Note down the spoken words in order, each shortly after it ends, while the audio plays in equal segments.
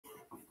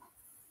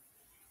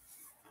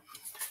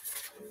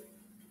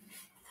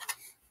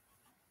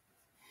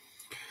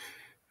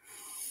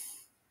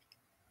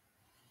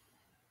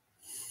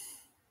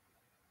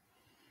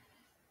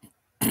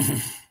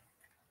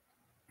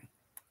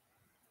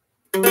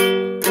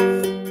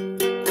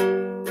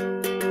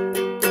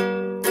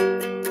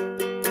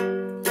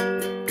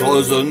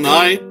'Twas the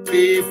night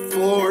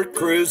before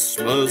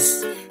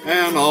Christmas,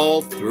 and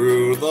all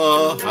through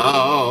the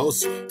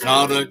house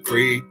not a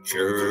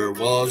creature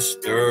was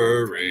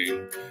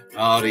stirring,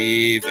 not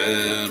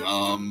even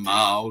a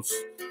mouse.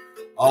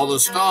 All the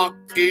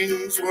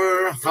stockings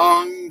were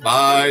hung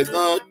by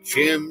the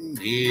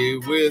chimney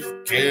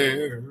with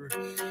care,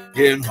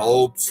 in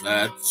hopes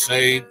that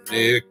Saint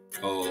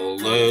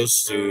Nicholas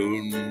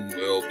soon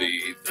will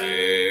be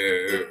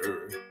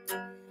there.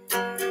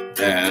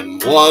 Then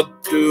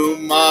what to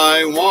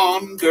my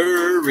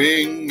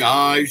wondering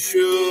eye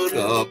should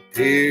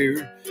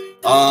appear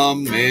a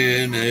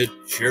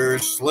miniature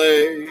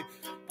sleigh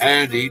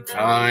and a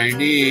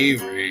tiny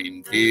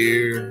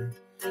reindeer.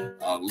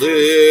 A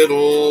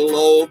little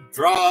old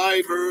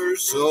driver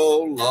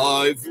so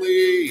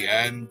lively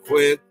and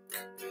quick,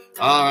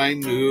 I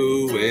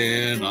knew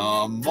in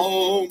a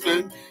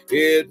moment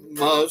it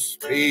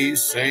must be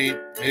Saint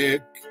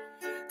Nick.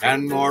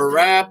 And more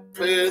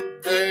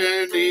rapid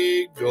than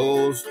he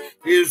goes,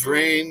 his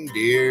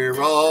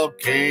reindeer all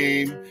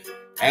came,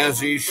 as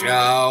he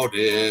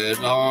shouted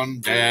on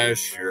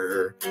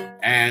Dasher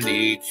and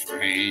each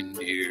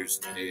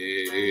reindeer's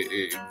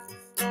name.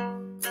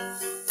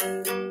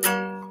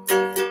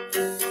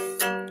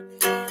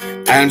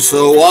 And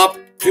so up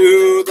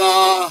to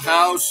the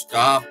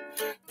housetop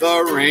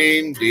the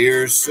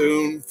reindeer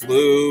soon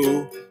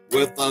flew,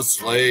 with a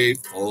sleigh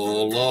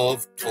full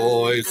of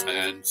toys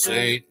and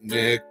Saint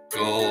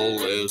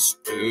Nicholas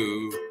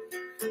too.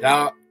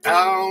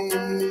 Down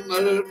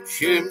the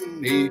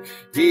chimney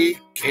he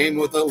came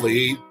with a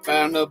leap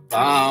and a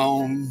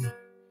bound.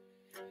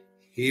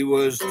 He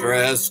was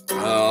dressed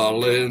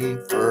all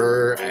in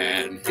fur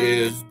and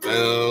his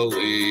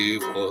belly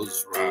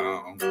was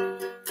round.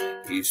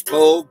 He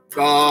spoke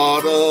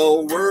not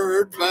a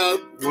word,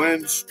 but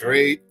went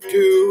straight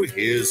to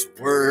his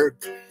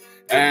work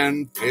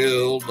and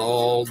filled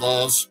all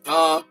the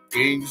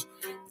stockings,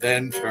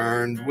 then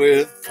turned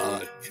with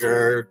a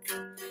jerk,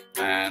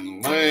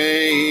 and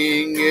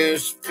laying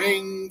his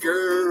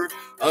finger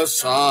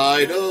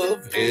aside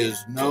of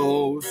his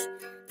nose,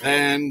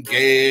 then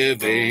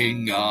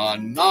giving a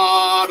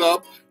nod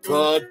up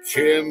the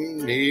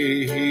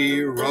chimney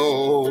he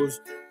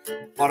rose.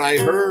 But I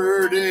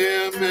heard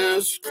him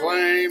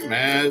exclaim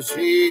as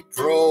he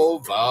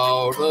drove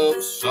out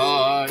of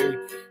sight,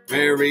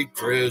 Merry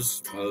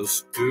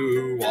Christmas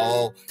to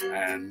all,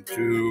 and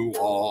to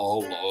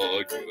all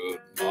a good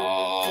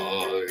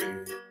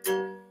night.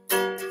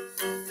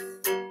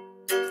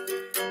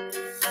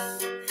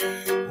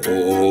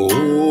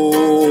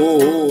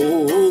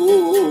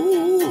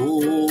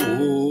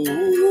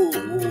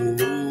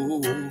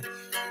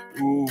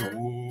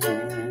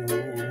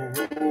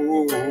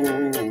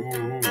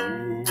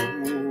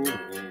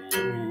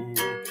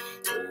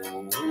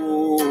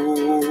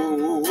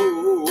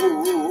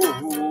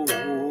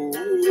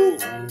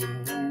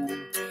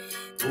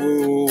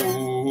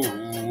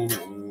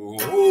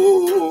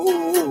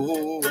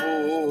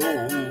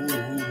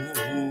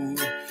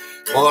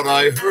 But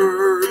I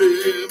heard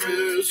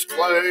him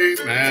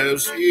exclaim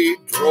as he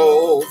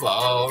drove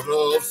out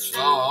of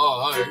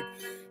sight,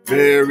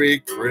 Merry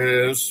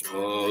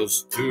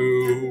Christmas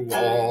to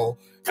all,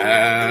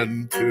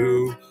 and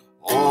to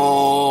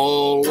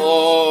all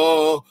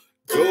a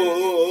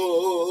good